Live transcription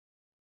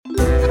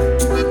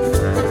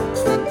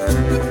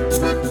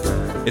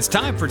It's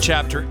time for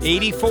Chapter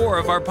 84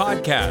 of our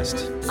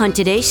podcast. On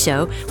today's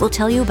show, we'll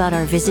tell you about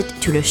our visit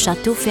to the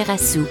Chateau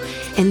Ferrassou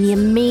and the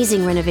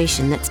amazing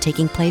renovation that's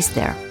taking place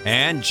there.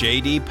 And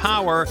J.D.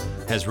 Power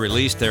has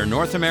released their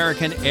North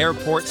American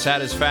Airport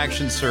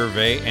Satisfaction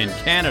Survey, and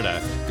Canada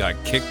got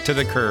kicked to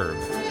the curb.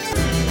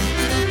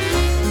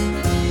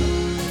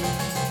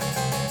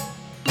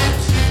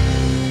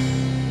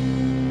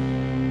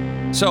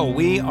 So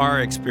we are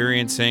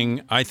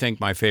experiencing, I think,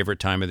 my favorite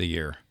time of the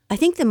year. I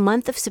think the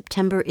month of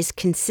September is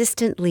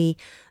consistently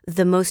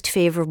the most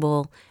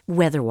favorable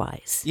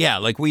weather-wise. Yeah,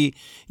 like the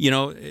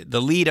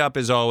lead up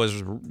is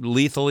always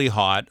lethally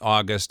hot,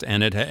 August,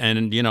 and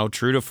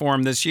true to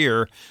form this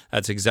year,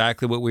 that's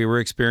exactly what we were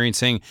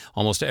experiencing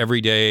almost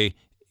every day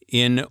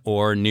in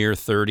or near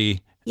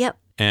 30. Yep.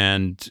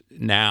 And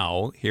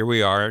now, here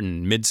we are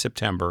in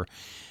mid-September,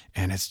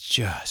 and it's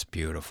just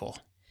beautiful.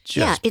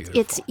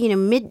 It's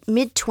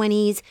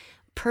mid-20s.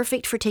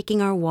 Perfect for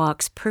taking our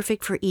walks,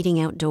 perfect for eating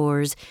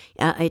outdoors.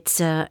 And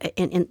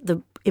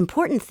the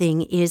important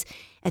thing is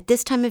at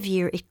this time of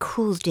year, it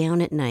cools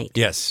down at night.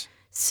 Yes.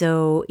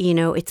 So,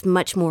 it's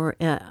much more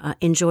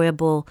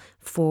enjoyable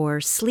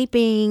for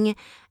sleeping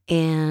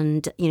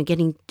and,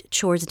 getting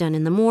chores done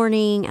in the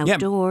morning,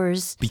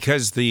 outdoors. Yeah,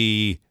 because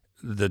the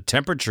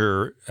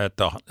temperature at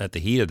the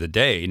heat of the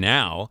day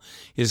now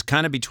is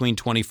kind of between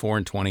 24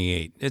 and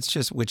 28.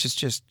 Which is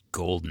just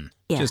golden.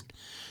 Yeah.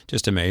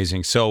 Just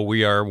amazing. So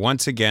we are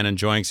once again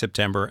enjoying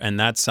September, and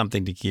that's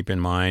something to keep in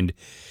mind.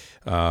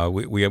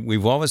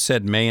 We've always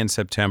said May and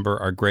September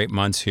are great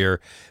months here,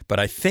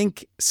 but I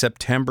think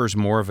September's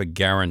more of a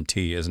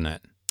guarantee, isn't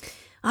it?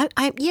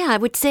 I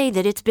would say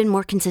that it's been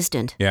more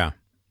consistent. Yeah.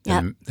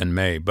 Than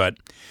May. But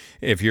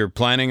if you're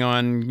planning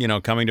on,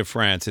 coming to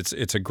France,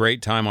 it's a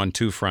great time on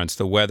two fronts,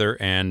 the weather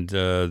and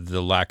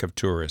the lack of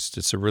tourists.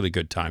 It's a really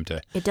good time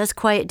to... It does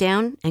quiet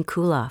down and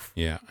cool off.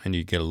 Yeah, and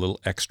you get a little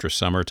extra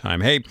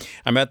summertime. Hey,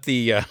 I'm at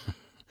the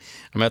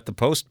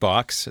post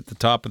box at the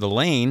top of the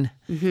lane,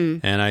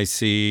 and I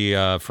see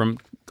from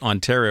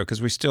Ontario,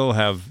 because we still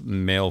have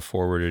mail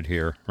forwarded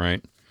here,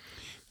 right?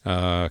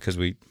 Because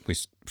we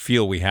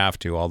feel we have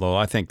to, although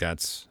I think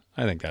that's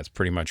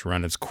pretty much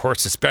run its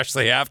course,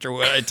 especially after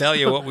what I tell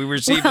you what we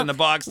received in the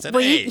box today.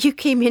 Well, you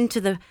came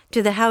into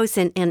the house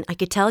and I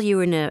could tell you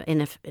were in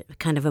a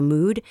kind of a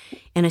mood,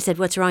 and I said,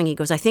 "What's wrong?" He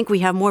goes, "I think we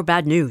have more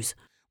bad news."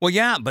 Well,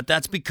 yeah, but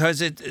that's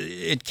because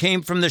it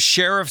came from the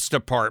sheriff's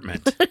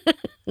department.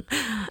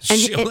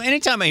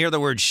 Anytime I hear the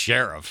word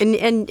sheriff, and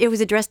it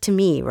was addressed to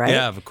me, right?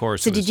 Yeah, of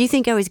course. So did you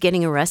think I was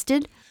getting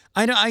arrested?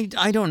 I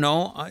don't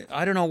know.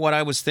 I don't know what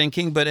I was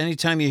thinking, but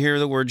anytime you hear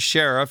the word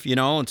sheriff,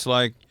 it's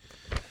like,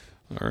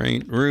 there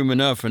ain't room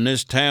enough in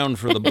this town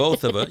for the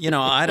both of us.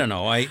 I don't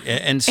know.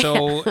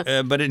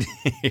 But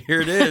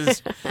here it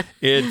is.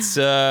 It's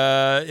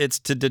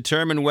to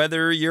determine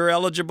whether you're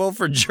eligible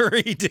for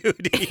jury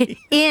duty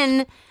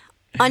in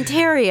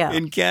Ontario,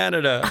 in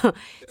Canada.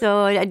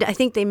 So I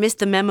think they missed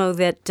the memo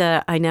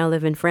that I now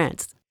live in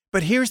France.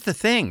 But here's the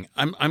thing.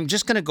 I'm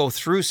just going to go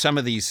through some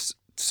of these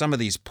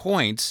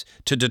points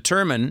to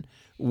determine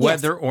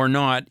whether or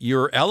not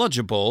you're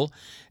eligible.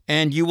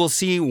 And you will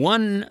see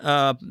one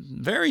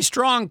very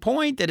strong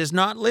point that is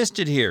not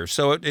listed here.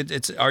 So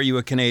it's, are you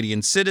a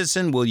Canadian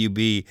citizen? Will you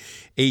be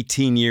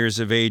 18 years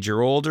of age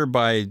or older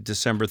by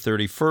December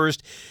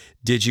 31st?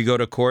 Did you go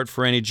to court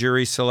for any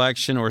jury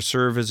selection or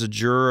serve as a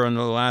juror in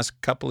the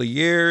last couple of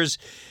years?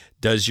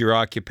 Does your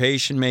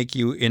occupation make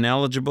you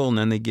ineligible? And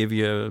then they give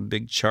you a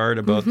big chart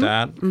about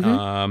that.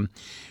 Mm-hmm.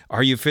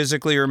 Are you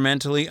physically or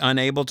mentally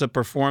unable to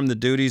perform the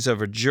duties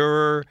of a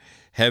juror?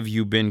 Have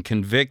you been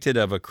convicted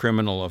of a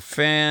criminal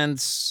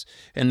offense?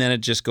 And then it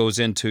just goes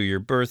into your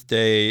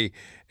birthday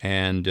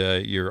and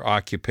your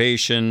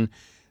occupation,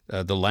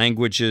 the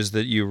languages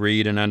that you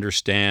read and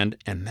understand,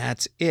 and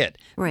that's it.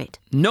 Right.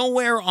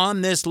 Nowhere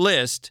on this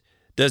list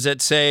does it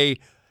say,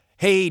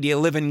 hey, do you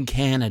live in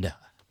Canada?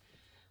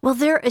 Well,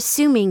 they're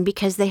assuming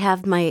because they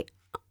have my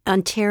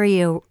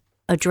Ontario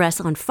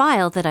address on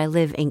file that I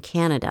live in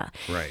Canada.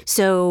 Right.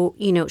 So,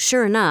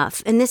 sure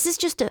enough, and this is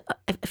just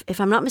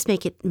if I'm not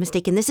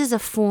mistaken, this is a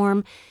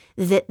form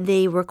that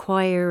they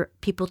require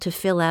people to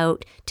fill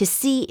out to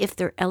see if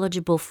they're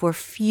eligible for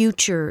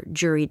future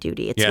jury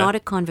duty. It's not a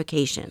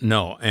convocation.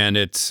 No, and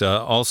it's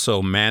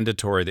also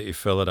mandatory that you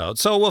fill it out.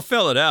 So we'll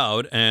fill it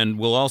out, and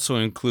we'll also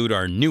include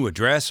our new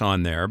address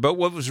on there. But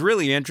what was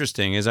really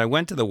interesting is I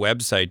went to the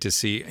website to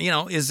see,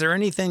 is there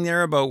anything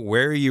there about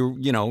where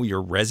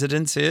your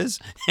residence is?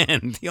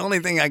 And the only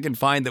thing I could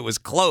find that was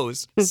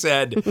close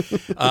said,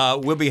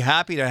 we'll be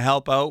happy to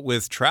help out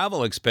with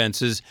travel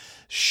expenses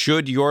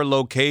should your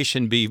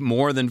location be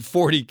more than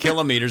 40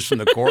 kilometers from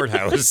the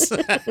courthouse.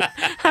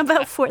 How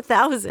about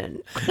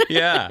 4,000?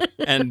 Yeah.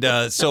 And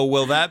so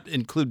will that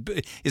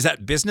include, is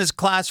that business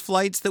class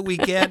flights that we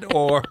get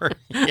or,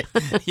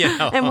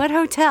 And what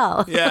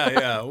hotel?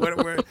 Yeah.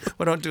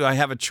 What do I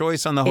have a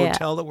choice on the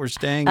hotel that we're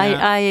staying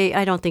at?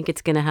 I don't think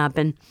it's going to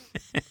happen.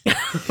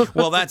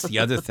 Well, that's the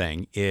other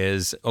thing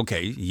is,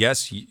 okay,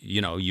 yes,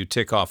 you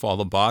tick off all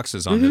the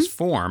boxes on this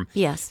form.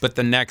 Yes. But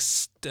the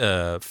next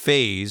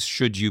phase,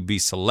 should you be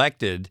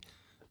selected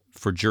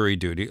for jury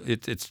duty,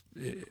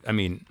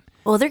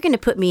 Well, they're going to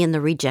put me in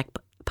the reject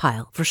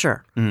pile for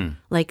sure.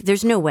 Like,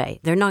 there's no way.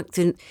 They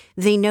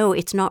know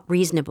it's not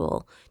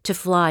reasonable to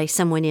fly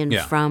someone in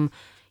from,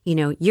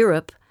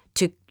 Europe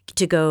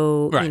to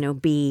go,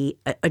 be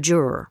a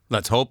juror.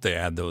 Let's hope they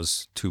add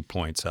those 2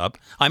 points up.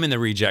 I'm in the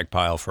reject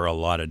pile for a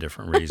lot of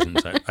different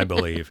reasons, I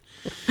believe.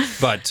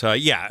 But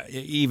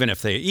even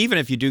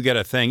if you do get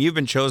a thing, you've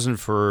been chosen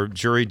for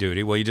jury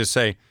duty. Well, you just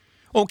say,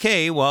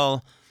 okay,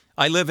 well,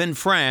 I live in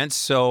France,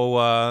 so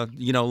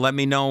let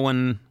me know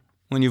when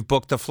you've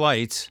booked the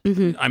flights.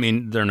 I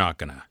mean, they're not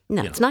gonna.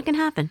 No, it's not gonna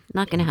happen.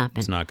 Not gonna happen.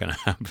 It's not gonna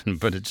happen.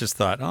 But it just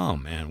thought, oh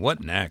man, what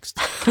next?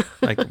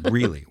 Like,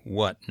 really,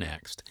 what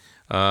next?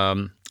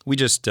 We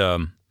just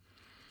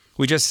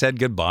said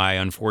goodbye,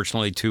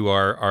 unfortunately, to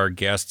our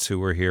guests who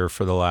were here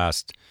for the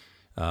last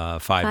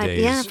 5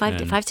 days. Yeah,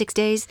 6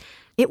 days.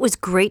 It was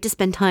great to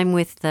spend time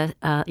with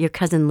your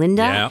cousin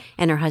Linda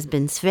and her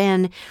husband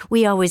Sven.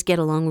 We always get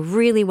along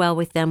really well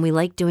with them. We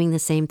like doing the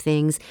same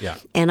things. Yeah.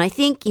 And I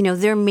think,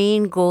 their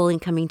main goal in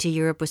coming to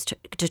Europe was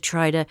to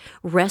try to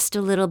rest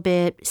a little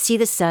bit, see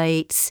the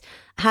sights,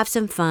 have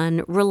some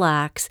fun,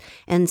 relax.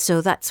 And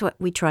so that's what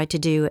we tried to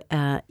do,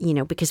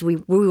 because we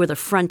were the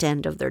front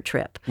end of their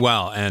trip.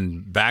 Well,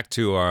 and back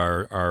to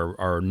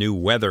our new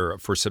weather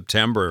for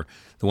September,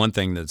 the one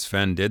thing that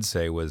Sven did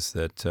say was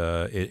that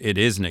it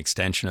is an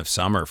extension of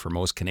summer for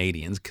most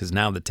Canadians because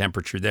now the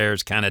temperature there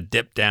is kind of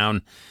dipped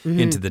down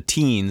into the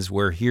teens,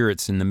 where here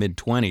it's in the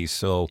mid-20s.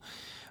 So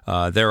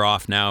they're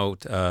off now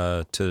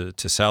to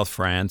South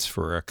France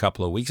for a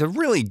couple of weeks. A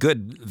really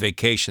good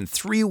vacation.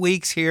 3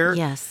 weeks here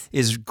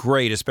is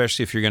great,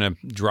 especially if you're going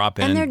to drop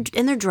in.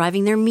 And they're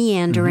driving. They're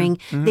meandering.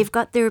 They've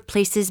got their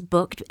places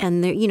booked,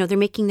 and they're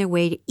making their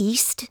way to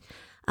east.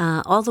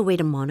 All the way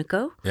to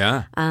Monaco.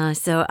 Yeah.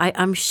 So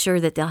I'm sure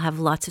that they'll have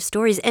lots of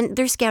stories. And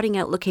they're scouting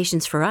out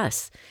locations for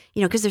us,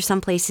 because there's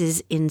some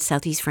places in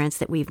southeast France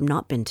that we've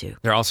not been to.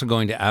 They're also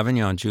going to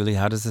Avignon. Julie,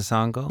 how does the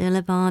song go? Sur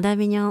le pont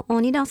d'Avignon,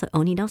 on y danse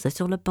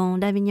sur le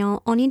pont d'Avignon,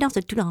 on y danse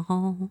tout le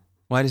long.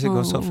 Why does it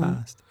go so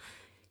fast?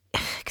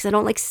 Because I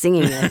don't like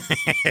singing it.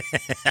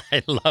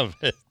 I love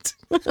it.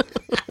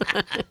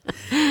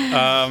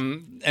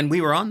 And we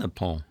were on the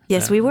pont.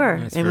 Yes, we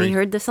were. And we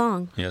heard the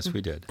song. Yes,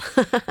 we did.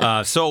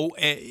 So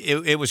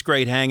it was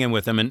great hanging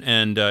with them.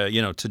 And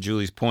to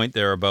Julie's point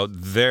there about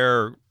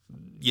their,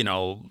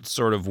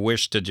 sort of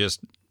wish to just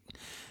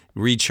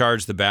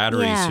recharge the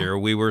batteries here.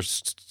 We were,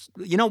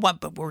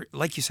 but we're,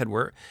 like you said,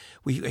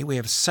 we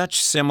have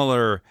such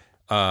similar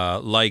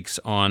likes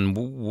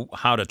on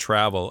how to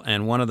travel,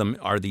 and one of them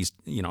are these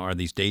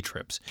day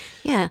trips.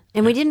 Yeah,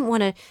 and we didn't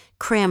want to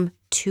cram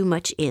too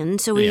much in,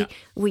 so we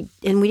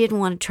didn't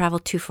want to travel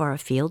too far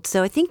afield.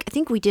 So I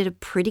think we did a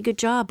pretty good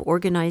job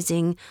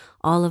organizing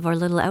all of our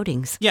little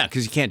outings. Yeah,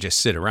 because you can't just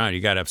sit around.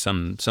 You got to have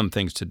some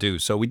things to do.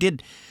 So we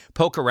did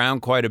poke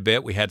around quite a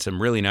bit. We had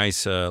some really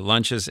nice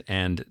lunches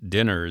and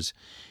dinners,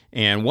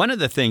 and one of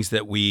the things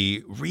that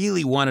we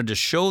really wanted to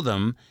show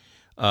them,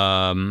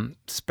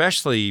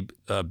 especially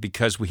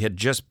because we had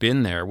just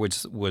been there,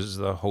 which was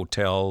the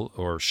hotel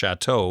or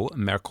Chateau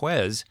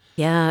Marquez.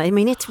 Yeah, I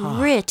mean, it's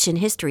rich in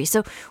history.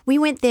 So we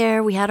went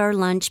there, we had our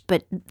lunch,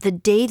 but the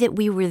day that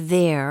we were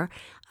there,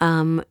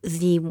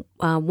 the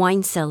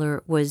wine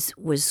cellar was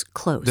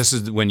closed. This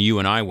is when you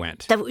and I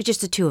went. That was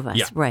just the two of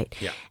us, right?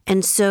 Yeah.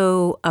 And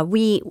so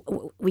we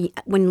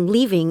when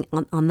leaving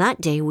on that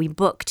day, we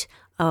booked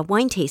a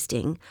wine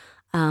tasting.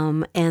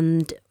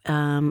 And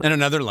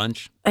another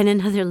lunch. And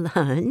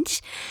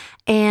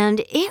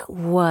it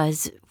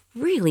was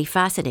really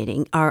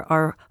fascinating.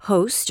 Our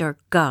host, our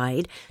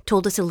guide,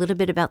 told us a little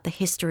bit about the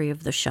history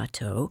of the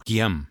chateau.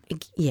 Guillaume.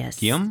 Yes.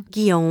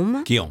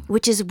 Guillaume,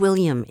 which is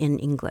William in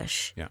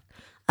English. Yeah.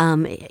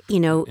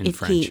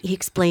 He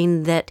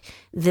explained that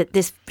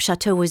this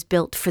chateau was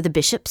built for the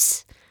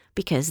bishops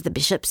because the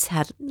bishops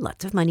had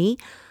lots of money,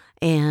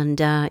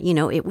 and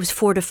it was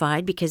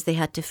fortified because they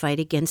had to fight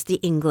against the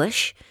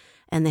English.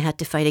 And they had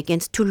to fight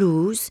against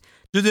Toulouse.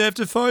 Did they have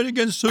to fight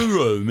against the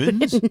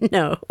Romans?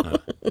 No.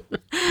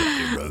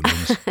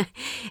 Romans.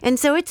 And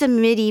so it's a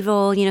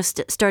medieval,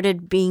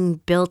 started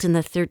being built in the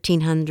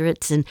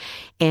 1300s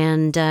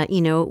and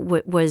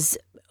was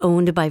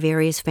owned by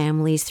various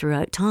families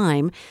throughout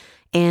time.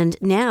 And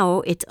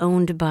now it's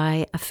owned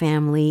by a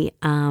family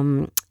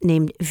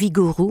named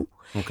Vigouroux.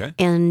 Okay.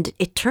 And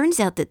it turns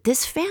out that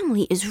this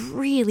family is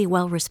really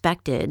well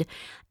respected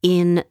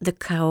in the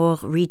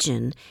Cahors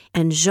region.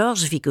 And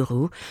Georges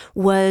Vigouroux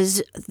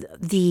was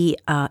the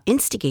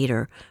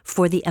instigator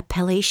for the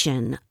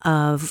appellation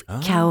of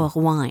Cahors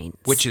wines.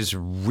 Which is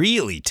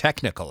really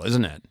technical,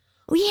 isn't it?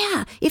 Oh,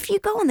 yeah. If you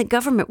go on the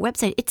government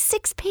website, it's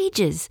 6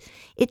 pages.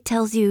 It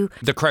tells you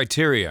the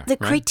criteria. The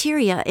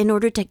criteria in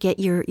order to get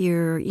your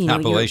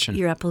appellation.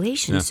 Your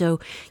appellation. Yeah. So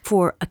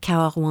for a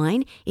Cahors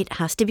wine, it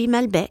has to be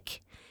Malbec.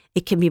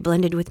 It can be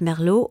blended with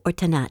Merlot or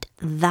Tannat.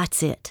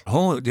 That's it.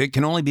 Oh, it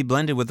can only be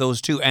blended with those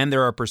two, and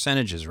there are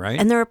percentages, right?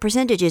 And there are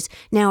percentages.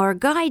 Now, our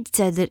guide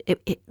said that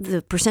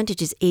the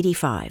percentage is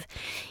 85.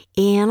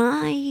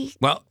 And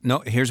Well,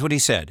 no, here's what he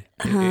said.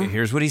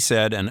 Here's what he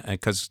said, and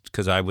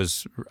because I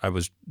was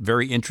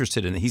very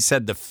interested in it. He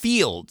said the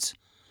fields,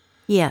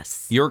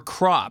 yes. your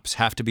crops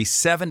have to be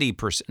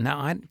 70%. Now,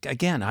 I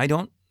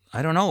don't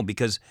know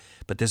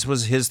but this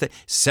was his thing.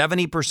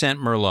 70%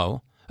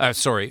 Merlot,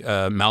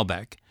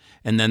 Malbec,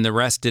 and then the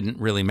rest didn't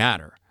really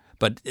matter.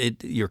 But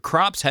your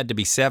crops had to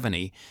be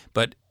 70,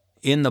 but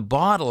in the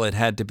bottle it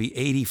had to be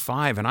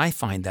 85, and I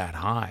find that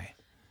high.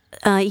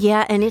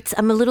 Yeah, and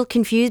I'm a little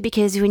confused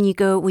because when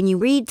you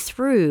read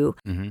through,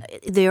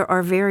 there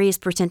are various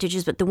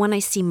percentages, but the one I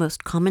see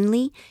most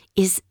commonly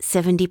is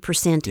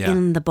 70%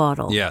 in the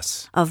bottle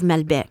of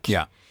Malbec.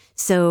 Yeah.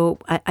 So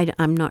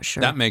I'm not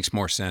sure. That makes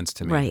more sense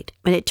to me. Right.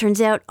 But it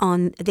turns out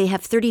they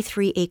have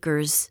 33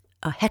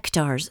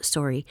 hectares,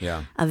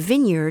 a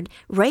vineyard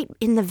right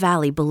in the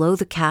valley below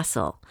the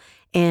castle.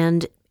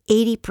 And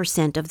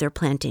 80% of their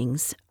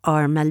plantings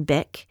are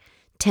Malbec,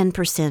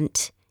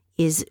 10%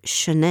 is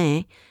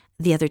Chenin,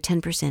 the other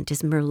 10%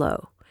 is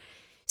Merlot.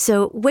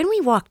 So when we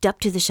walked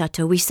up to the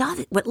chateau, we saw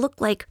what looked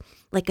like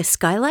a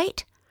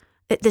skylight,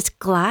 this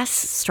glass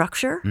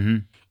structure.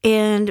 Mm-hmm.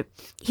 And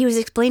he was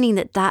explaining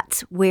that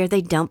that's where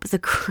they dump the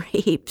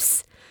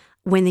grapes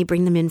when they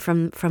bring them in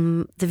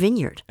from the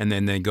vineyard. And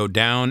then they go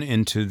down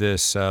into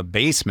this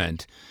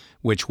basement,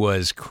 which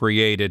was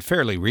created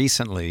fairly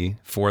recently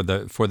for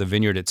the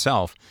vineyard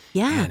itself.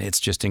 Yeah. And it's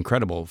just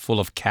incredible,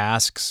 full of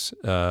casks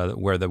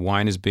where the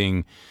wine is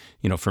being,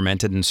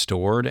 fermented and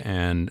stored,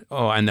 and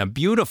a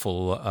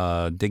beautiful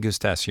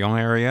degustation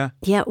area.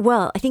 Yeah,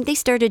 well, I think they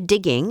started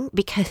digging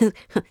because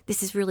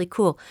this is really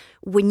cool.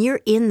 When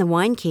you're in the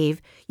wine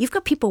cave, you've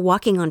got people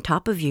walking on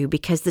top of you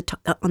because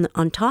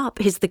on top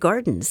is the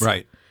gardens.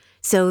 Right.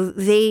 So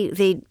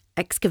they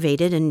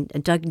excavated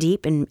and dug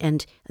deep,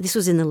 and this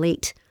was in the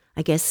late,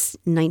 I guess,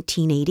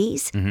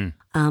 1980s,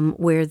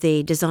 where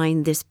they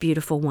designed this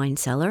beautiful wine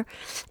cellar.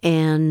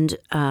 And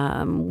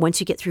once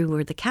you get through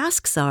where the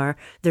casks are,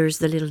 there's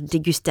the little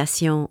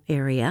degustation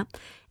area,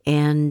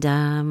 and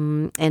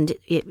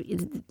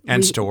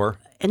store.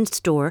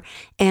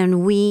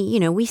 And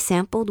we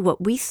sampled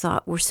what we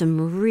thought were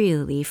some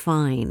really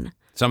fine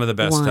some of the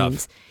best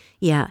wines. stuff.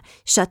 Yeah,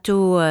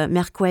 Chateau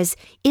Marquez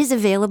is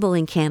available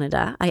in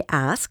Canada. I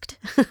asked,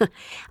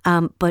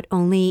 but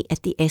only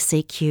at the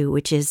SAQ,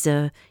 which is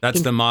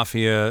that's the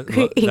mafia.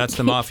 That's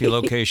the mafia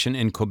location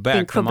in Quebec.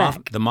 In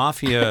Quebec. The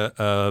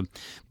mafia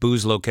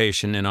booze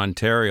location in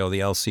Ontario,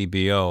 the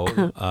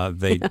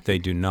LCBO. They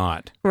do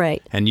not.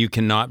 Right. And you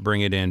cannot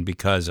bring it in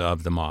because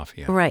of the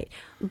mafia. Right.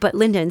 But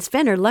Linda and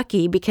Sven are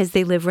lucky because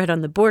they live right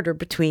on the border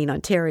between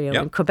Ontario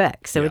and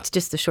Quebec, so it's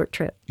just a short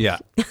trip. Yeah.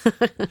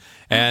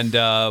 And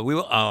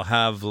I'll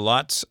have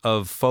lots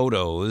of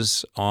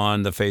photos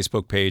on the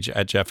Facebook page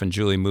at Jeff and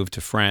Julie Move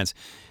to France.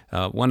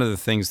 One of the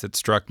things that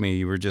struck me,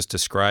 you were just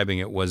describing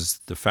it, was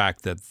the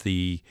fact that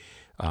the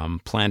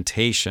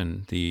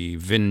plantation, the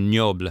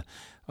vignoble,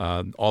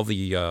 all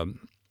the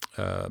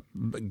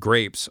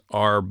grapes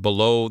are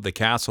below the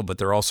castle, but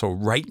they're also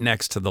right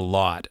next to the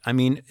lot. I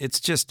mean, it's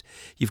just,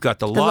 you've got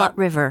the Lot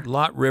River.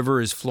 Lot River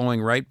is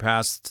flowing right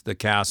past the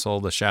castle,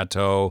 the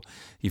chateau.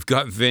 You've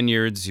got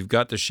vineyards, you've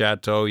got the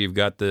chateau, you've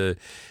got the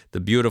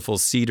beautiful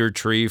cedar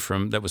tree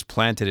that was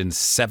planted in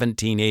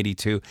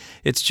 1782.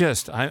 It's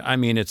just,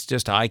 it's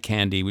just eye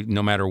candy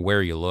no matter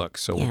where you look.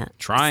 So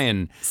try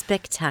and...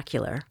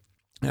 Spectacular.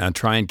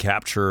 Try and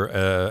capture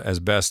as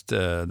best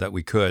that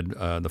we could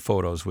the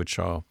photos, which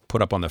I'll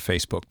put up on the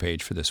Facebook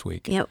page for this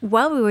week. Yeah,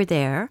 while we were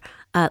there,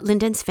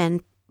 Linda and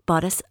Sven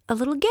bought us a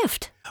little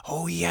gift.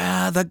 Oh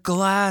yeah, the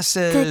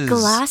glasses. The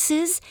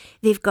glasses.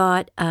 They've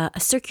got a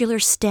circular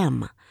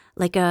stem,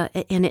 they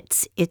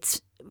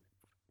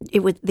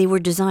were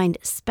designed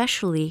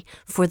especially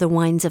for the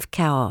wines of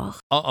Cahors.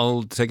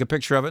 I'll take a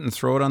picture of it and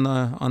throw it on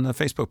the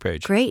Facebook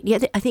page. Great. Yeah,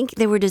 I think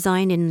they were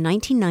designed in the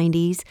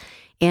 1990s,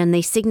 and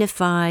they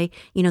signify,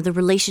 the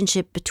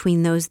relationship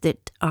between those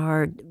that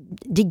are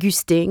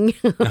degusting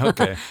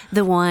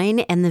the wine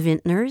and the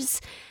vintners.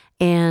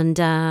 And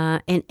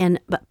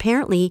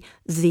apparently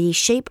the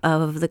shape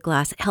of the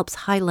glass helps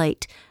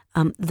highlight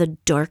the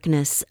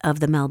darkness of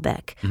the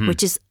Malbec,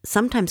 which is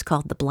sometimes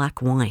called the black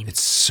wine.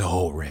 It's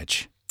so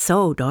rich.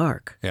 So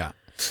dark. Yeah.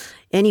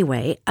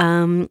 Anyway,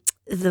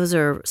 those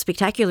are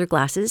spectacular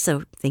glasses,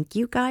 so thank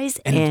you guys.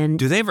 And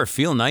do they ever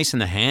feel nice in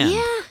the hand?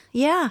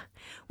 Yeah.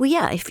 Well,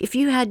 yeah, if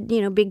you had,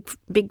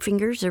 big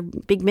fingers or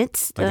big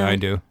mitts. Like I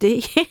do.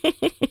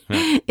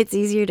 It's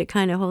easier to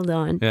kind of hold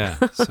on. Yeah.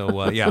 So,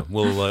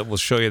 we'll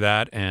show you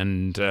that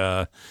and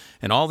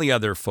all the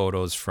other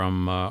photos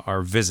from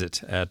our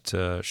visit at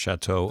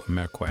Chateau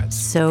Marquette.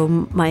 So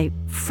my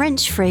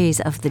French phrase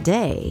of the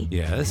day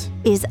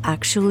is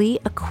actually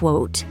a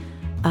quote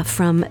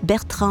from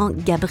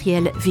Bertrand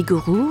Gabriel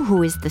Vigouroux,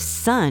 who is the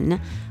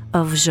son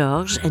of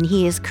Georges, and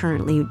he is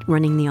currently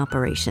running the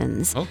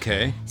operations.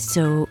 Okay.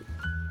 So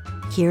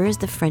here is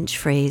the French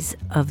phrase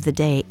of the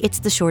day. It's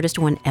the shortest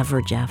one ever,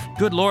 Jeff.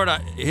 Good Lord,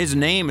 his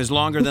name is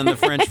longer than the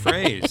French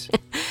phrase.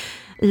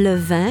 Le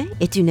vin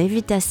est une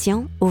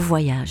invitation au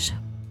voyage.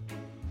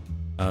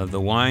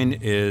 The wine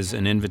is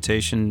an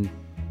invitation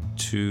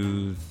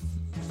to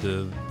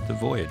the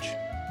voyage.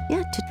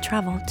 Yeah, to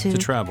travel. To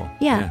travel.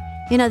 Yeah.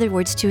 In other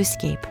words, to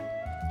escape.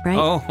 Right?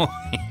 Oh.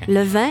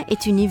 Le vin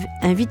est une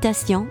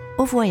invitation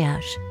au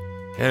voyage.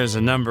 There's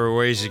a number of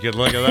ways you could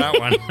look at that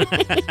one.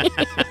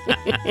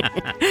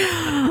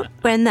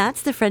 And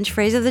that's the French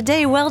phrase of the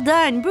day. Well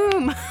done.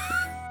 Boom.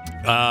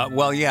 But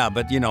we have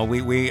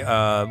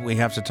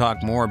to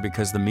talk more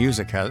because the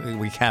music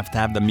we have to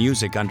have the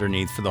music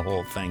underneath for the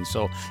whole thing.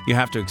 So you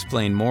have to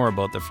explain more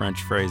about the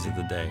French phrase of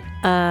the day.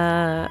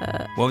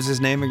 What was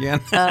his name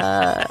again?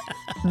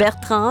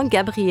 Bertrand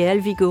Gabriel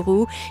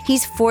Vigouroux.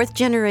 He's fourth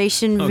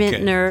generation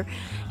vintner.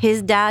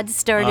 His dad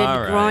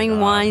started growing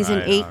wines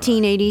in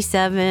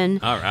 1887.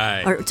 All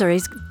right. Or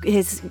sorry,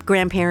 his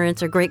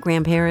grandparents or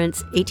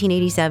great-grandparents,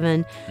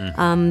 1887.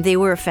 They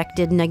were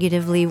affected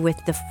negatively with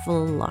the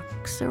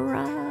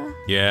phylloxera.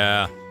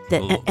 Yeah.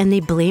 And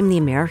they blame the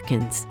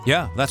Americans.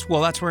 Yeah, that's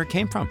where it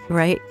came from.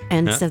 Right.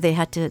 And so they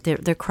had to,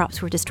 their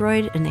crops were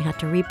destroyed and they had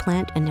to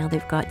replant, and now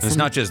they've got It's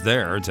not just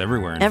there, it's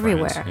everywhere in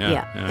everywhere, France.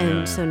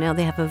 Yeah. So now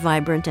they have a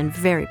vibrant and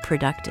very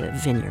productive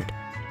vineyard.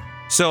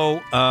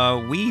 So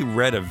we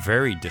read a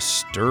very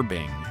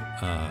disturbing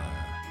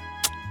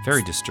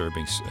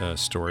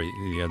story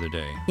the other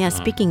day. Yeah,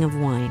 speaking of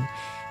wine,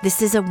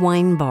 this is a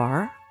wine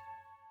bar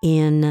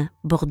in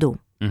Bordeaux.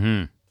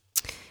 Mm-hmm.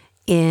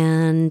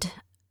 And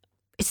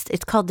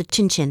it's called the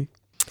Chin Chin.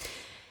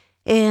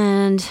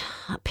 And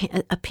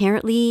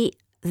apparently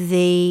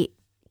they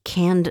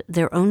canned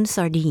their own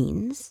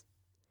sardines,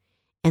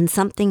 and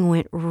something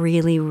went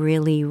really,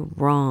 really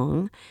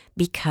wrong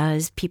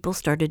because people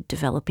started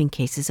developing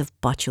cases of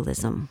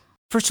botulism.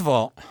 First of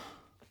all,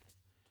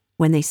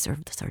 when they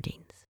served the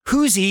sardines.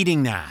 Who's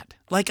eating that?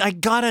 Like, I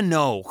gotta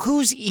know,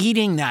 who's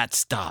eating that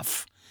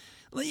stuff?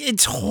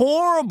 It's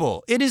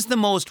horrible. It is the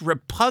most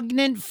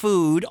repugnant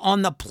food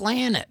on the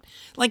planet.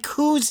 Like,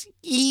 who's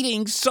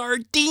eating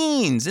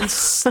sardines and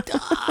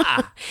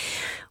stuff?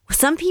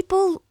 Some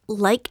people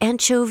like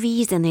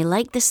anchovies and they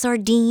like the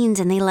sardines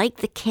and they like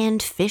the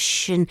canned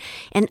fish and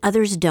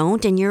others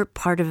don't, and you're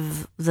part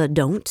of the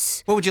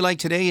don'ts. What would you like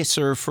today,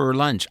 sir, for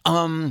lunch?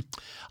 I'll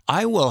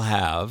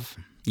have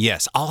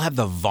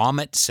the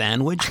vomit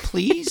sandwich,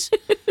 please,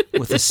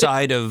 with a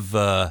side of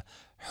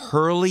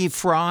Hurley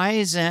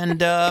fries.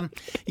 And,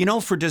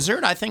 for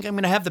dessert, I think I'm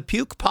going to have the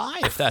puke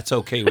pie, if that's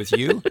okay with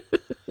you.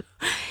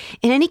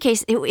 In any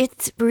case,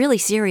 it's really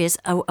serious.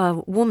 A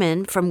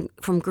woman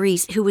from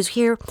Greece who was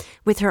here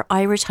with her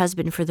Irish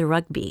husband for the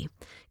rugby,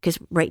 because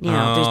right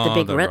now there's the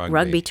big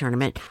rugby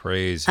tournament.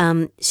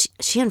 Crazy.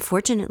 She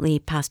unfortunately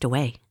passed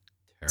away.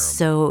 Terrible.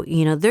 So,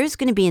 there's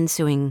going to be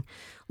ensuing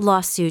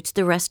lawsuits.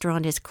 The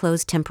restaurant is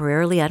closed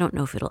temporarily. I don't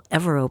know if it'll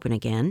ever open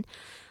again.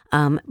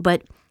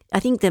 But I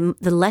think the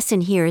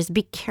lesson here is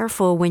be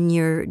careful when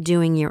you're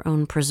doing your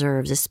own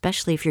preserves,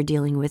 especially if you're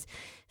dealing with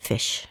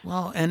fish.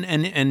 Well, and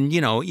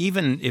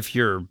even if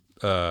you're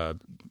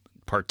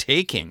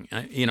partaking,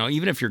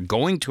 even if you're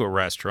going to a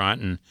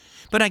restaurant,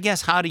 but I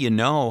guess how do you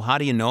know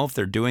if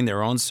they're doing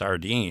their own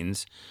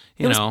sardines?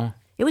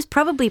 It was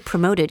probably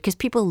promoted because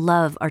people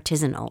love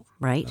artisanal,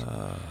 right?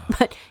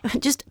 But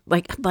just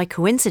like by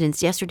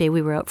coincidence, yesterday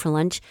we were out for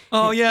lunch.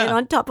 Oh, yeah. And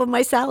on top of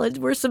my salads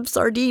were some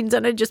sardines,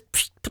 and I just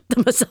put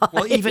them aside.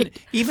 Well,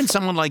 even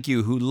someone like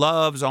you who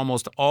loves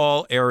almost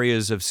all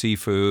areas of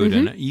seafood,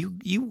 and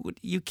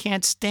you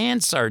can't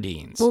stand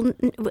sardines. Well,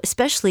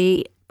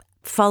 especially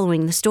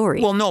following the story.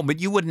 Well, no,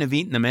 but you wouldn't have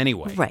eaten them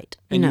anyway. Right.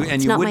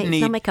 It's not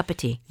my cup of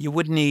tea. You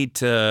wouldn't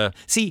eat...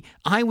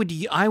 I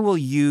will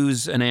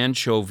use an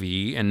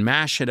anchovy and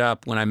mash it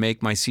up when I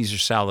make my Caesar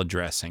salad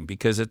dressing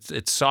because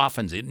it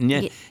softens it.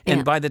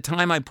 And by the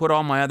time I put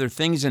all my other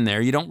things in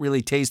there, you don't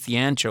really taste the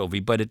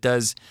anchovy, but it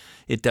does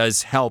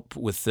help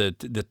with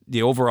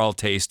the overall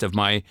taste of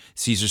my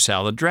Caesar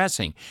salad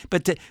dressing.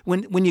 But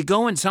when you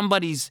go in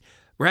somebody's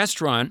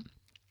restaurant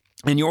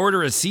and you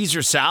order a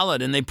Caesar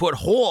salad and they put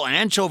whole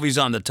anchovies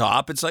on the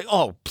top, it's like,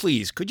 oh,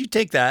 please, could you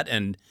take that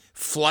and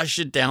flush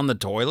it down the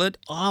toilet?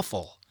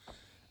 Awful.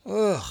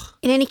 Ugh.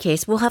 In any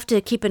case, we'll have to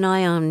keep an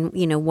eye on,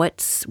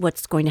 what's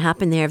going to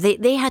happen there.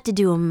 They had to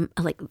do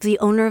like the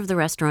owner of the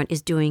restaurant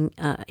is doing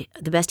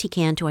the best he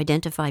can to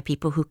identify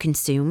people who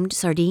consumed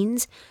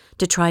sardines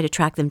to try to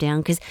track them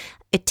down, because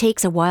it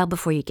takes a while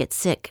before you get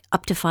sick,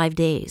 up to 5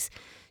 days.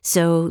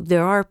 So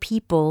there are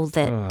people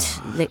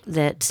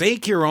that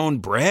Bake your own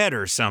bread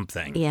or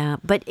something. yeah,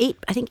 but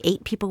I think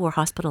 8 people were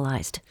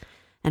hospitalized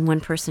and 1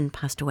 person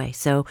passed away.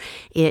 So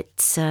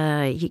it's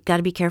you got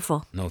to be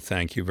careful. No,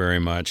 thank you very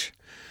much.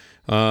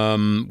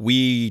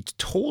 We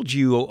told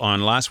you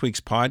on last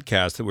week's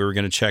podcast that we were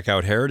going to check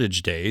out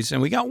Heritage Days,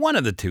 and we got one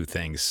of the 2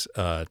 things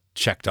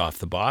checked off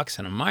the box,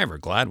 and I'm ever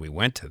glad we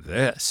went to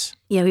this.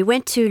 Yeah, we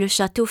went to the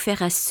Chateau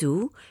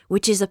Ferrassou,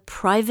 which is a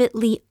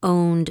privately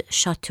owned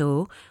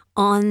chateau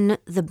on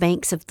the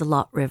banks of the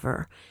Lot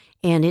River.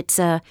 And it's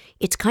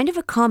kind of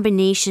a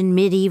combination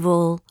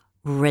medieval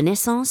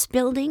Renaissance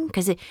building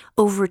because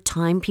over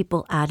time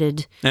people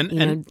added,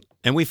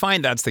 And we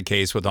find that's the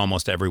case with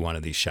almost every one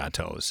of these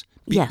chateaus.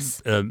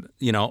 Yes.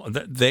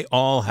 They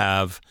all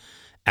have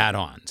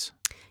add-ons.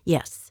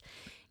 Yes.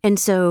 And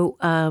so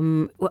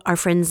our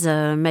friends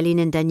Maline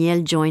and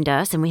Danielle joined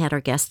us, and we had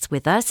our guests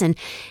with us, and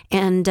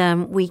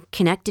we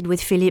connected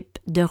with Philippe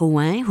de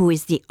Rouen, who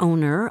is the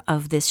owner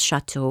of this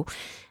chateau.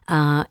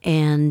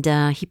 And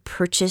he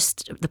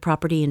purchased the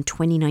property in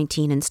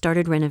 2019 and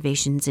started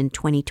renovations in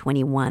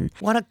 2021.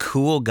 What a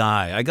cool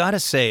guy. I got to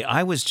say,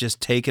 I was just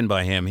taken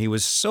by him. He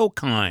was so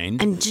kind.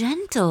 And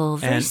gentle,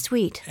 very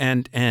sweet.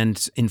 And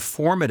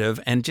informative,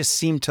 and just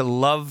seemed to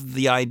love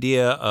the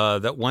idea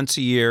that once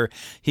a year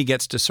he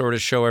gets to sort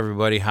of show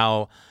everybody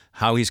how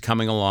he's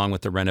coming along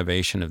with the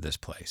renovation of this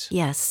place.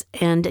 Yes,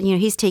 and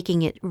he's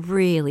taking it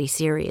really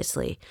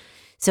seriously.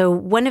 So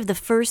one of the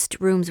first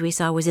rooms we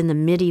saw was in the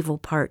medieval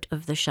part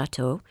of the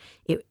chateau.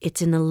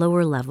 It's in the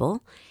lower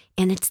level,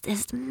 and it's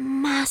this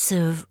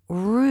massive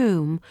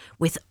room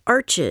with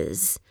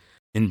arches.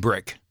 In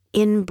brick.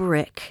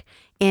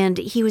 And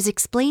he was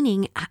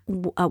explaining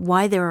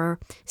why there are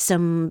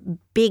some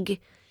big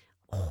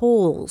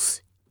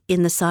holes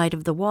in the side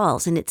of the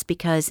walls. And it's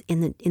because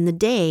in the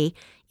day,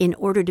 in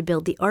order to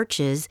build the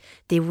arches,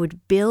 they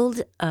would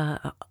build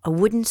a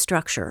wooden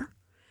structure,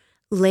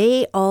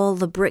 lay all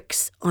the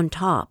bricks on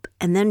top,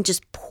 and then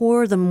just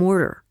pour the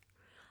mortar.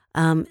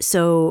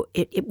 So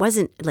it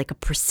wasn't like a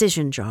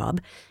precision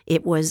job.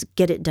 It was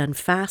get it done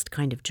fast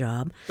kind of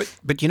job.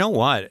 But you know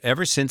what?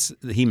 Ever since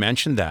he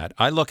mentioned that,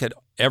 I look at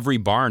every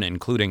barn,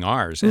 including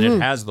ours, and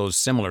it has those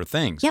similar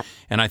things. Yep.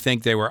 And I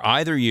think they were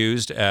either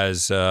used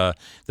as the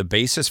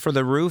basis for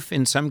the roof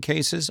in some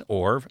cases,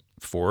 or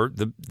for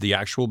the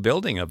actual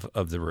building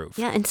of the roof.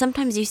 Yeah, and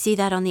sometimes you see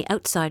that on the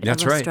outside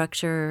That's of a right.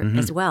 structure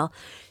as well.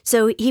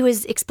 So he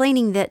was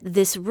explaining that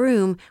this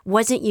room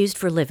wasn't used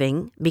for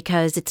living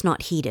because it's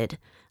not heated.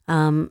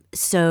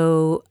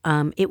 So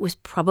it was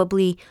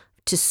probably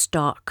to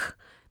stock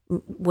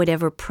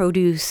whatever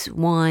produce,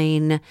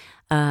 wine,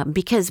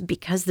 because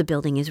the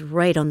building is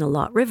right on the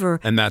Lot River.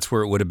 And that's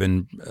where it would have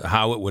been,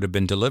 how it would have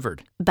been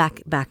delivered.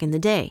 Back in the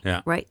day,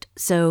 Yeah. right?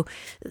 So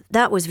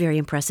that was very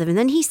impressive. And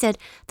then he said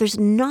there's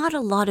not a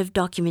lot of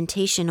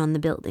documentation on the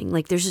building.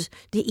 Like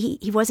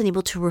he wasn't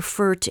able to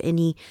refer to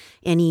any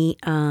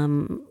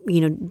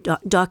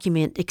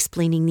document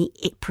explaining the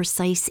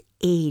precise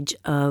age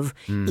of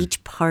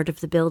each part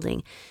of the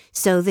building.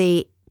 So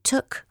they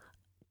took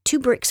 2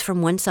 bricks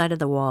from one side of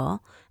the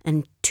wall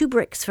and 2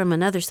 bricks from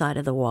another side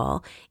of the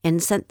wall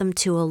and sent them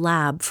to a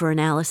lab for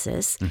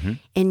analysis.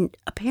 And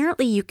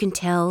apparently you can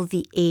tell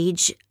the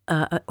age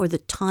or the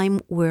time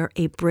where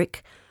a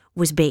brick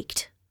was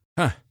baked.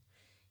 Huh.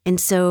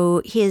 And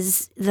so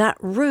that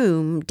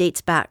room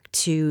dates back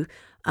to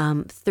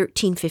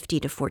 1350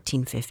 to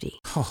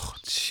 1450. Oh,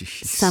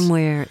 jeez.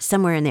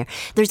 Somewhere in there.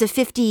 There's a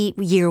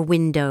 50-year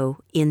window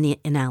in the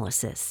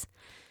analysis.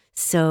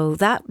 So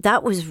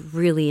that was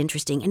really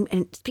interesting.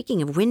 And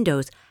speaking of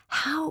windows,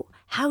 how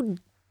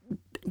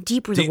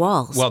deep were the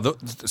walls? Well,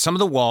 some of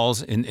the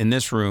walls in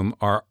this room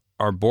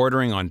are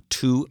bordering on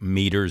 2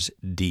 meters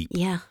deep.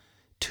 Yeah.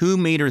 2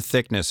 meter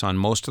thickness on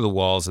most of the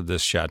walls of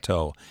this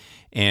chateau.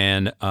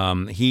 And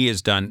he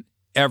has done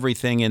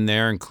everything in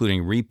there,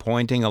 including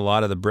repointing a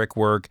lot of the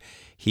brickwork.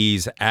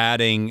 He's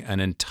adding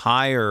an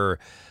entire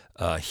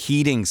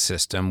heating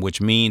system,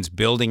 which means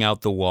building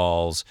out the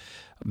walls,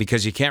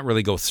 because you can't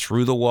really go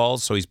through the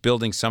walls. So he's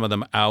building some of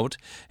them out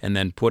and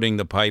then putting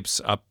the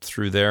pipes up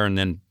through there, and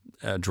then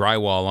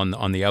drywall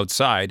on the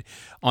outside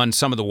on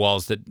some of the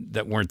walls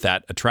that weren't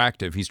that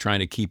attractive. He's trying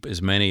to keep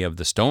as many of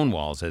the stone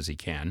walls as he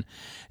can.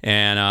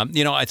 And,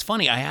 it's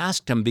funny. I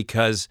asked him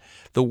because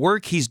the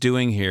work he's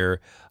doing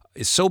here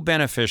is so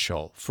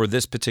beneficial for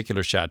this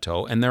particular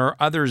chateau. And there are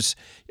others.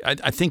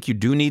 I think you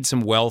do need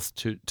some wealth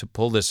to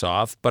pull this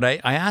off. But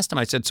I asked him,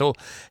 I said, so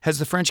has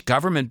the French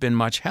government been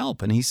much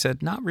help? And he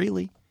said, not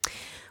really.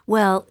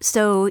 Well,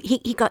 so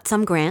he got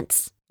some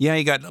grants.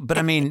 Yeah, but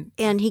I mean...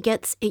 And he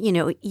gets,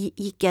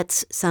 he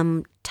gets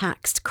some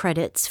tax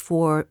credits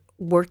for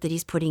work that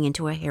he's putting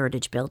into a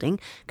heritage building,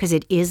 because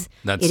it is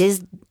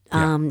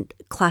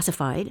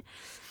classified.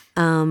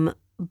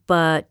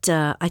 But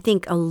I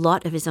think a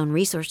lot of his own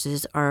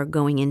resources are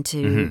going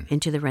into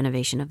the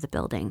renovation of the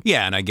building.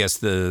 Yeah, and I guess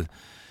the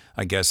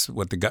I guess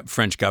what the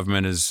French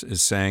government is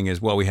saying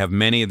is, well, we have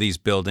many of these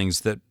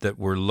buildings that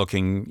we're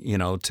looking,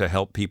 to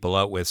help people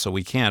out with, so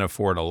we can't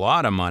afford a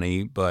lot of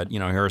money, but,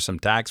 here are some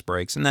tax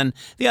breaks. And then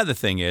the other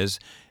thing is,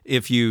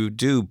 if you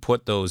do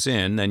put those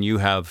in, then you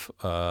have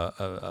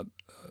a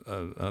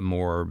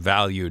more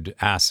valued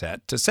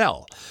asset to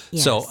sell.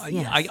 Yes, so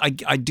yes.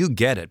 I do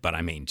get it, but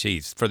I mean,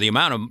 geez, for the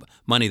amount of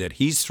money that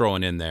he's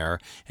throwing in there,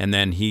 and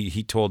then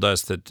he told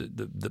us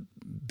that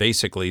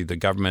basically the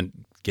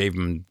government gave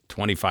him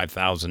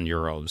 25,000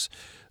 euros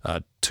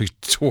to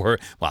tour.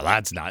 Well,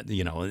 that's not,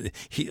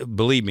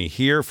 believe me,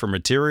 here for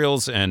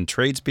materials and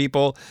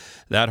tradespeople,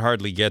 that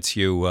hardly gets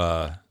you.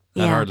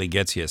 Hardly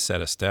gets you a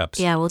set of steps.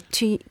 Yeah, well,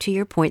 to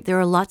your point, there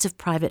are lots of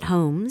private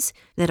homes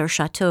that are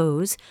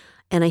chateaus,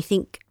 and I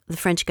think the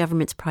French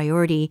government's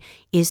priority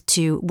is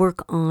to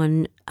work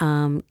on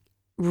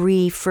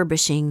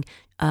refurbishing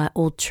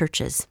old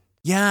churches.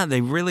 Yeah, they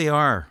really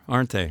are,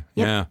 aren't they?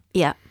 Yep.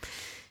 Yeah.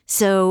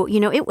 So,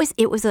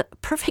 it was a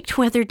perfect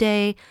weather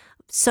day,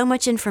 so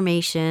much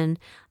information.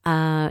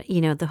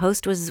 The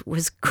host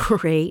was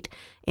great,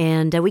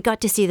 and we got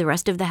to see the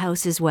rest of the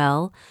house as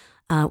well.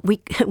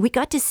 We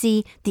got to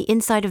see the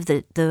inside of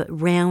the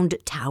round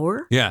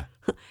tower. Yeah.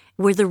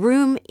 Where the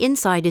room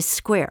inside is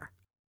square.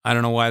 I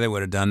don't know why they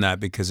would have done that,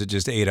 because it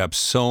just ate up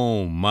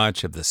so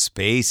much of the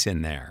space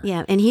in there.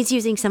 Yeah, and he's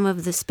using some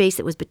of the space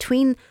that was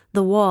between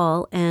the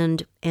wall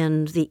and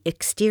the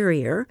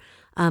exterior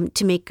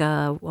to make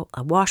a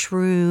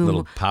washroom,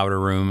 little powder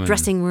room,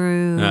 dressing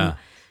room. Yeah.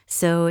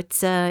 So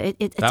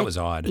that was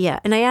odd. Yeah,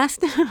 and I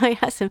asked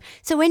him,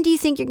 so when do you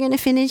think you're going to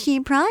finish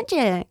your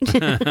project?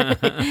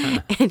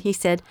 And he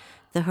said,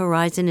 the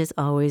horizon is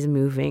always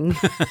moving.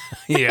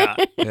 Yeah.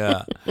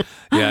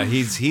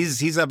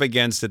 He's up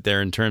against it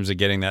there in terms of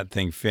getting that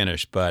thing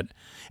finished. But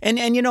and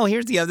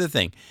here's the other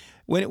thing: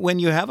 when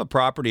you have a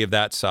property of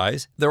that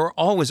size, there are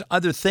always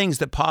other things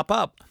that pop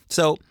up.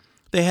 So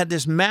they had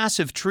this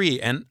massive tree,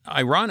 and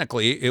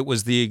ironically, it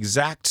was the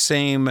exact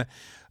same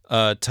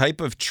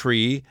type of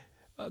tree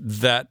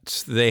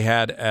that they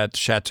had at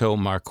Chateau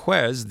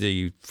Marquez,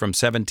 from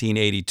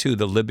 1782,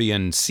 the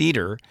Libyan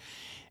cedar.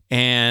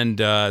 And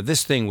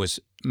this thing was,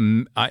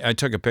 I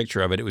took a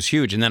picture of it. It was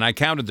huge. And then I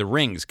counted the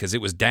rings because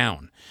it was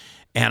down.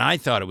 And I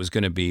thought it was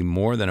going to be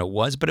more than it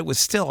was, but it was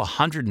still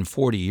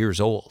 140 years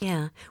old.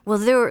 Yeah. Well,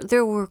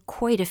 there were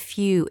quite a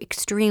few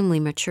extremely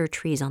mature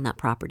trees on that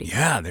property.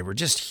 Yeah, they were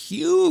just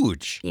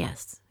huge.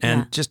 Yes.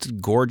 And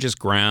just gorgeous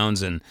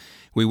grounds. And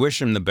we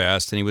wish him the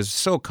best. And he was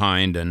so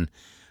kind and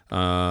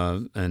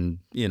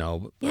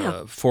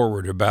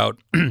forward about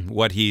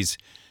what he's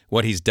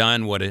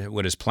done, what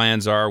his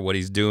plans are, what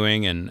he's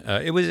doing, and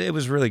it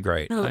was really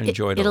great. I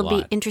enjoyed it a lot.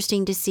 It'll be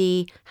interesting to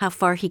see how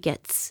far he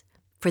gets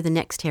for the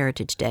next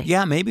Heritage Day.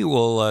 Yeah, maybe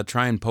we'll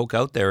try and poke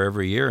out there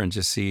every year and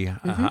just see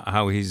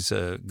how he's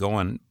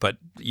going. But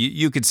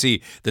you could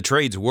see the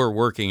trades were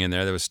working in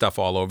there. There was stuff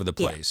all over the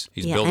place.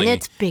 He's building, and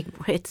it's big.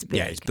 It's big.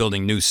 Yeah, he's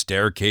building new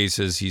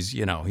staircases. He's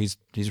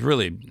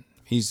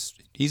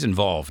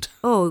involved.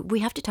 Oh, we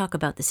have to talk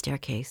about the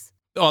staircase.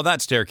 Oh,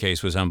 that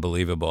staircase was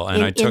unbelievable.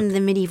 And in the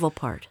medieval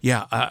part.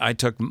 Yeah, I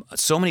took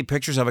so many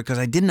pictures of it because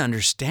I didn't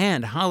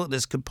understand how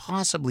this could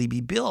possibly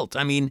be built.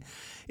 I mean,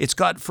 it's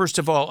got, first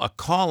of all, a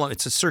column.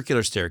 It's a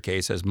circular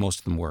staircase, as most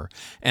of them were.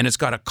 And it's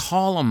got a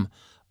column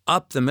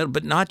up the middle,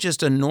 but not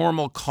just a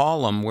normal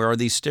column where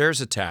these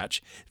stairs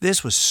attach.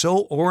 This was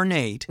so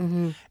ornate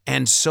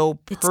and so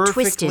perfectly... It's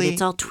twisted.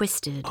 It's all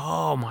twisted.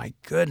 Oh, my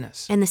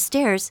goodness. And the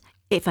stairs,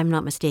 if I'm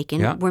not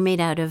mistaken, were made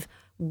out of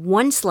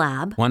one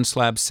slab.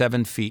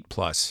 7 feet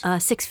plus.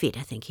 6 feet,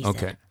 I think he said.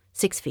 Okay.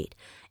 6 feet.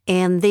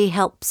 And they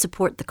help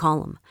support the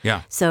column.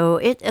 Yeah. So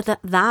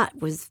that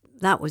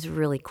was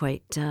really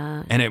quite.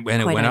 And it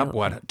went up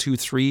what,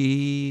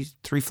 3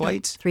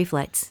 flights? 3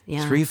 flights.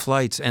 Yeah. 3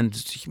 flights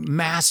and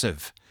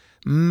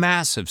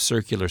massive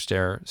circular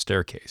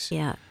staircase.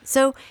 Yeah.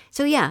 So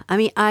yeah. I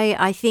mean,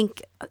 I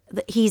think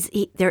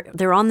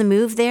they're on the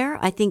move there.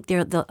 I think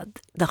they're the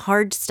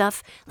hard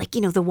stuff, like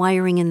the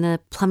wiring and the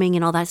plumbing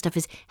and all that stuff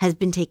has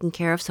been taken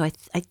care of. So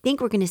I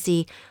think we're going to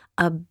see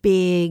a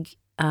big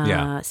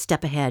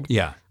step ahead.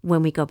 Yeah.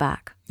 When we go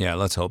back. Yeah,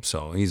 let's hope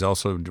so. He's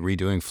also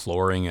redoing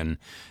flooring and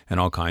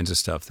all kinds of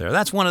stuff there.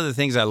 That's one of the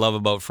things I love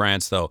about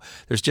France, though.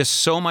 There's just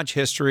so much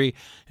history.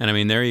 And I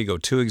mean, there you go.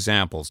 2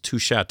 examples, 2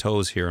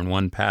 chateaus here in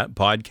one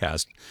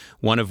podcast,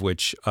 one of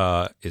which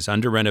is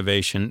under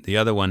renovation. The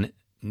other one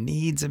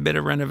needs a bit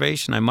of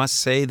renovation. I must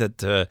say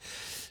that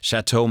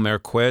Chateau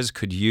Marquez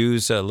could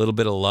use a little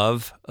bit of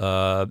love.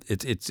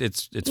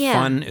 It's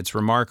fun. It's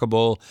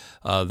remarkable.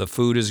 The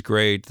food is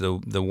great.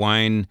 The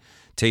wine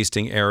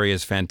tasting area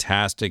is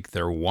fantastic.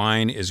 Their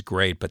wine is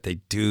great, but they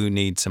do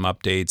need some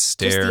updates.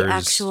 Stairs, just the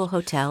actual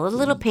hotel, a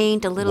little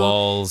paint, a little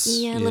walls,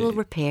 a little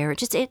repair.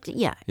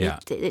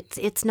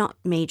 It's not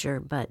major,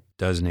 but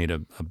does need a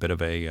bit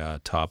of a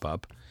top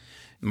up.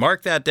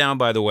 Mark that down,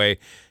 by the way.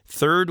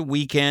 3rd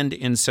weekend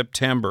in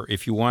September.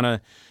 If you want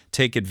to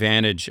take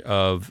advantage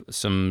of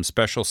some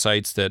special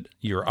sites that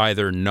you're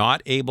either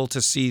not able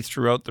to see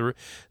throughout the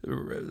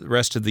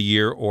rest of the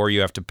year or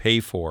you have to pay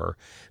for,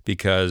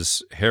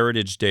 because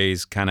Heritage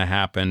Days kind of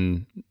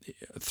happen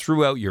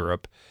throughout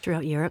Europe.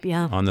 Throughout Europe,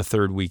 yeah. On the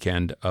third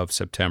weekend of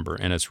September,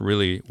 and it's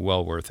really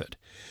well worth it.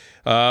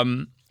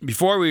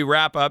 Before we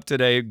wrap up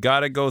today, got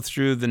to go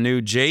through the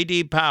new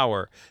J.D.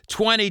 Power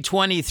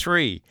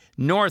 2023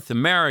 North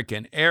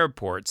American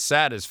Airport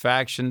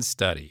Satisfaction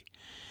Study.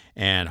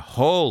 And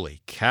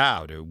holy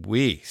cow, do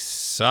we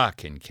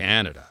suck in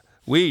Canada.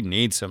 We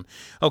need some.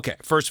 Okay,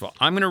 first of all,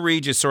 I'm going to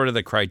read you sort of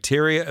the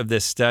criteria of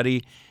this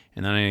study,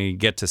 and then I'm going to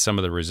get to some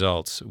of the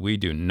results. We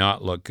do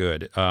not look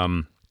good.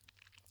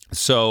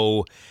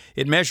 So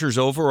it measures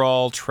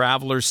overall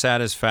traveler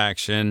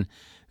satisfaction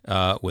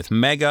with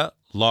mega,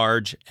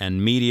 large,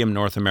 and medium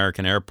North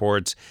American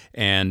airports.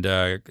 And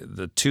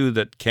the two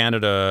that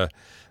Canada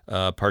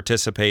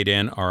participate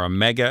in are a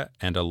mega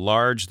and a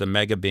large, the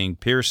mega being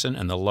Pearson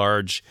and the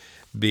large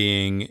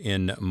being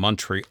in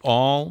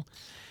Montreal.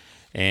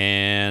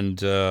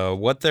 And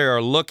what they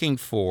are looking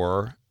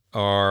for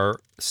are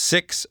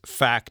 6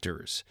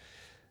 factors: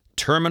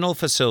 terminal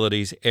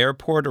facilities,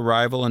 airport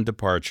arrival and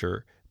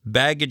departure,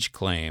 baggage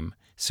claim,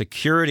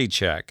 security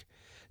check,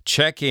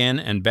 check-in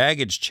and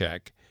baggage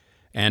check,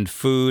 and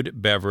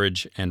food,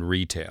 beverage, and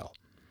retail.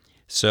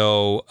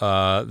 So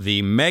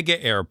the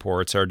mega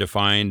airports are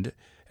defined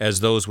as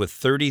those with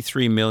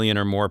 33 million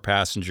or more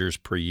passengers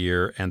per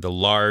year, and the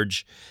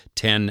large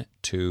 10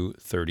 to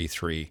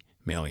 33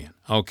 million.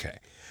 Okay,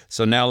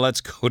 so now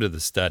let's go to the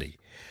study.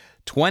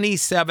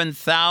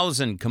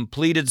 27,000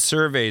 completed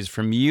surveys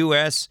from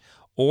U.S.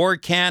 or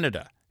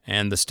Canada,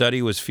 and the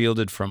study was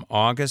fielded from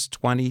August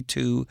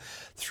 22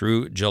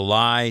 through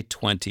July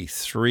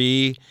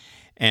 23.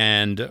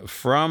 And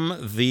from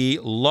the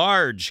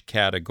large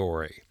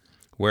category,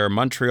 where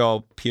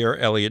Montreal Pierre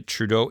Elliott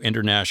Trudeau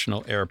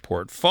International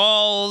Airport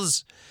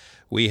falls,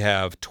 we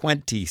have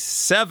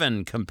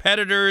 27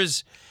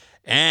 competitors,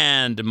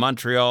 and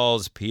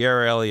Montreal's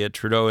Pierre Elliott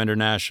Trudeau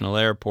International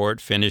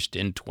Airport finished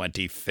in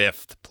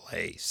 25th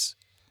place.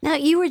 Now,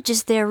 you were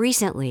just there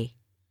recently.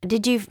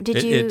 Did you?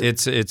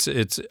 It's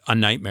a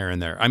nightmare in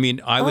there. I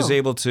mean, I was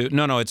able to.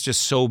 No, it's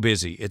just so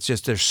busy. It's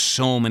just there's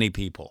so many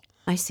people.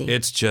 I see.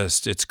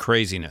 It's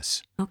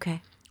craziness.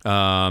 Okay.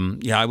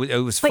 Yeah,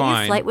 it was but fine.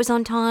 Your flight was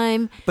on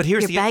time. But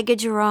here's your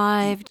baggage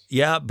arrived.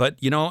 Yeah, but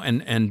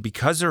and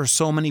because there are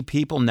so many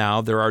people now,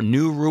 there are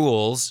new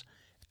rules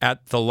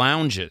at the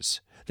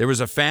lounges. There was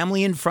a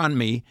family in front of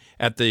me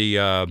at the,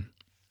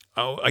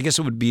 I guess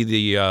it would be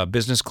the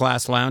business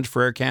class lounge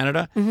for Air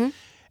Canada. Mm-hmm.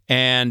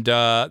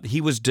 And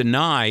he was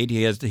denied.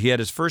 He had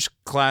his first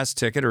class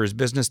ticket or his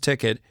business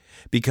ticket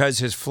because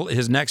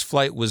his next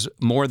flight was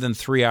more than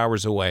 3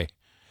 hours away.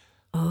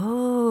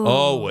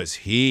 Oh, was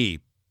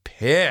he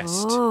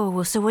pissed? Oh,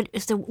 well, so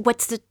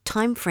what's the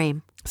time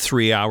frame?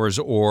 3 hours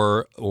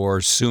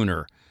or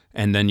sooner,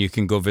 and then you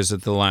can go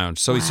visit the lounge.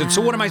 So he said,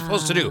 "So what am I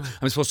supposed to do?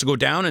 I'm supposed to go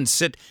down and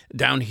sit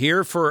down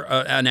here for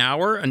an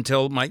hour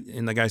until my?"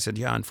 And the guy said,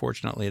 "Yeah,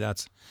 unfortunately,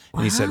 that's."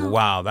 And he said,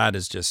 "Wow, that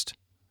is just."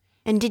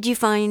 And did you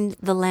find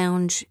the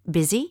lounge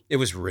busy? It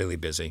was really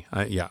busy.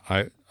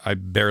 I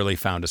barely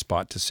found a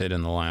spot to sit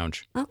in the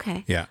lounge.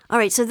 Okay. Yeah. All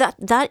right. So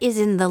that is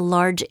in the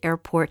large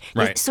airport.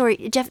 Right. Sorry,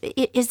 Jeff,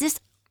 is this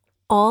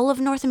all of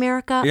North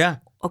America? Yeah.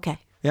 Okay.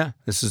 Yeah.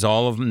 This is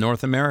all of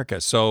North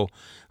America. So.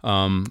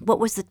 What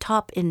was the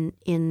top in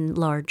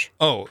large?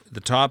 Oh, the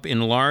top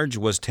in large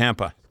was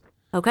Tampa.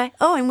 Okay.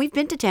 Oh, and we've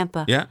been to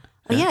Tampa. Yeah.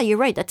 Oh, yeah, you're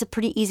right. That's a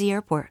pretty easy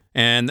airport.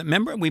 And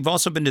remember, we've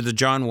also been to the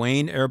John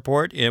Wayne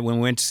Airport when we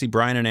went to see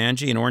Brian and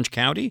Angie in Orange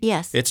County.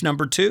 Yes. It's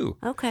number 2.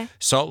 Okay.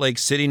 Salt Lake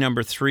City,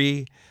 number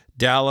 3.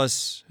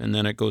 Dallas, and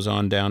then it goes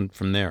on down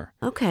from there.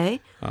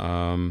 Okay.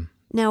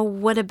 Now,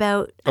 what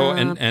about...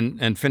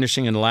 and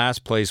finishing in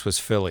last place was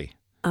Philly.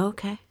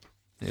 Okay.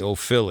 The old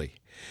Philly.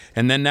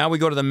 And then now we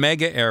go to the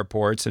mega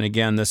airports, and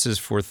again, this is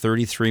for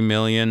 33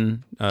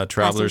 million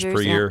travelers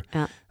per year.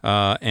 Yeah.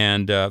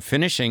 And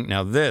finishing,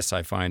 now this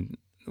I find...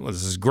 Well,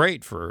 this is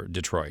great for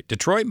Detroit.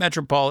 Detroit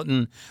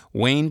Metropolitan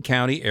Wayne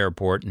County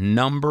Airport,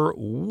 number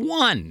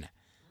 1.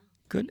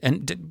 Good.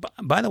 And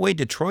by the way,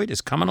 Detroit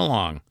is coming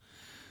along.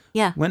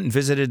 Yeah. Went and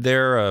visited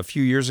there a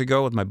few years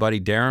ago with my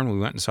buddy Darren. We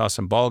went and saw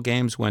some ball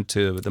games, went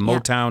to the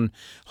Motown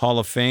Hall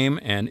of Fame,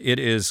 and it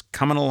is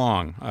coming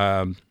along.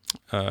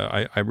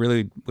 I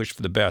really wish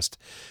for the best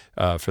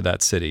for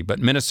that city. But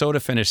Minnesota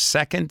finished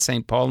second,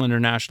 St. Paul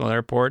International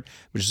Airport,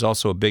 which is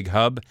also a big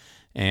hub,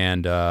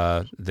 and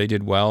they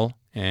did well.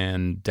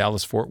 And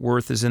Dallas-Fort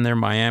Worth is in there,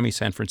 Miami,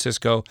 San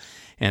Francisco,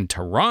 and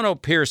Toronto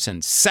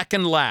Pearson,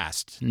 second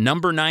last,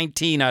 number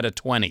 19 out of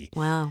 20.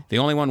 Wow. The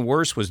only one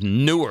worse was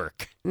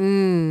Newark.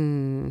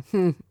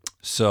 Mm-hmm.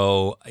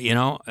 So,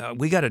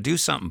 we got to do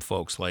something,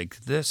 folks. Like,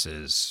 this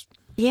is...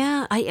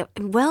 Yeah,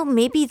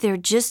 maybe they're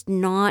just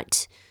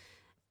not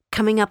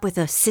coming up with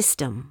a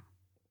system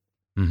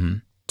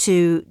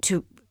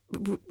to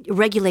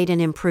regulate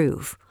and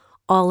improve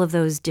all of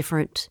those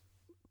different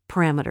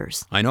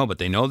parameters. I know, but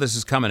they know this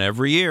is coming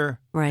every year.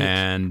 Right.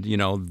 And,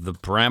 the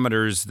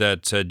parameters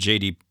that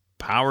J.D.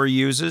 Power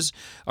uses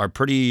are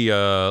pretty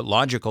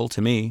logical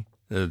to me.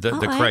 The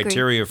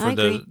criteria for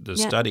the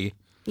study.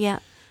 Yeah.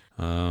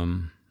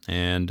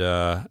 And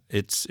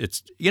it's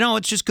it's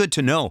just good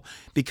to know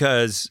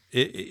because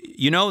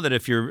that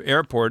if your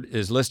airport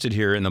is listed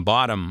here in the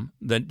bottom,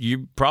 that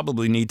you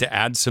probably need to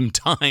add some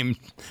time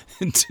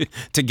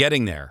to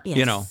getting there.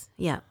 Yes.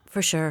 Yeah,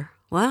 for sure.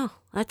 Wow,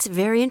 that's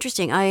very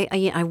interesting.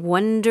 I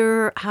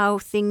wonder how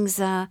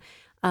things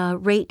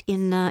rate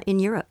in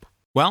Europe.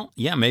 Well,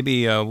 yeah,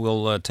 maybe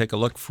we'll take a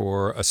look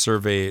for a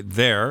survey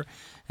there.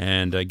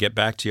 And get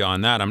back to you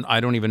on that. I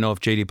don't even know if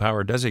J.D.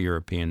 Power does a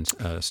European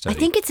study. I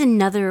think it's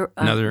another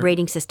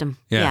rating system.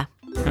 Yeah.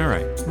 All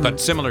right. But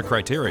similar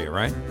criteria,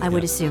 right? I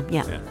would assume,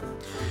 yeah.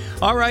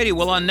 All righty.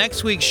 Well, on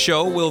next week's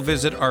show, we'll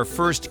visit our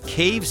first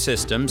cave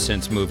system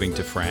since moving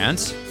to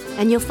France.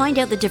 And you'll find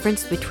out the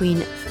difference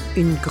between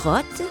une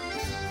grotte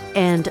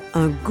and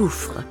un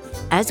gouffre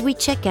as we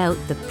check out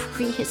the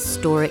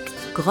prehistoric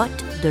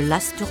Grotte de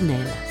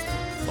l'Astournelle.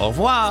 Au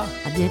revoir.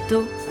 À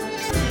bientôt.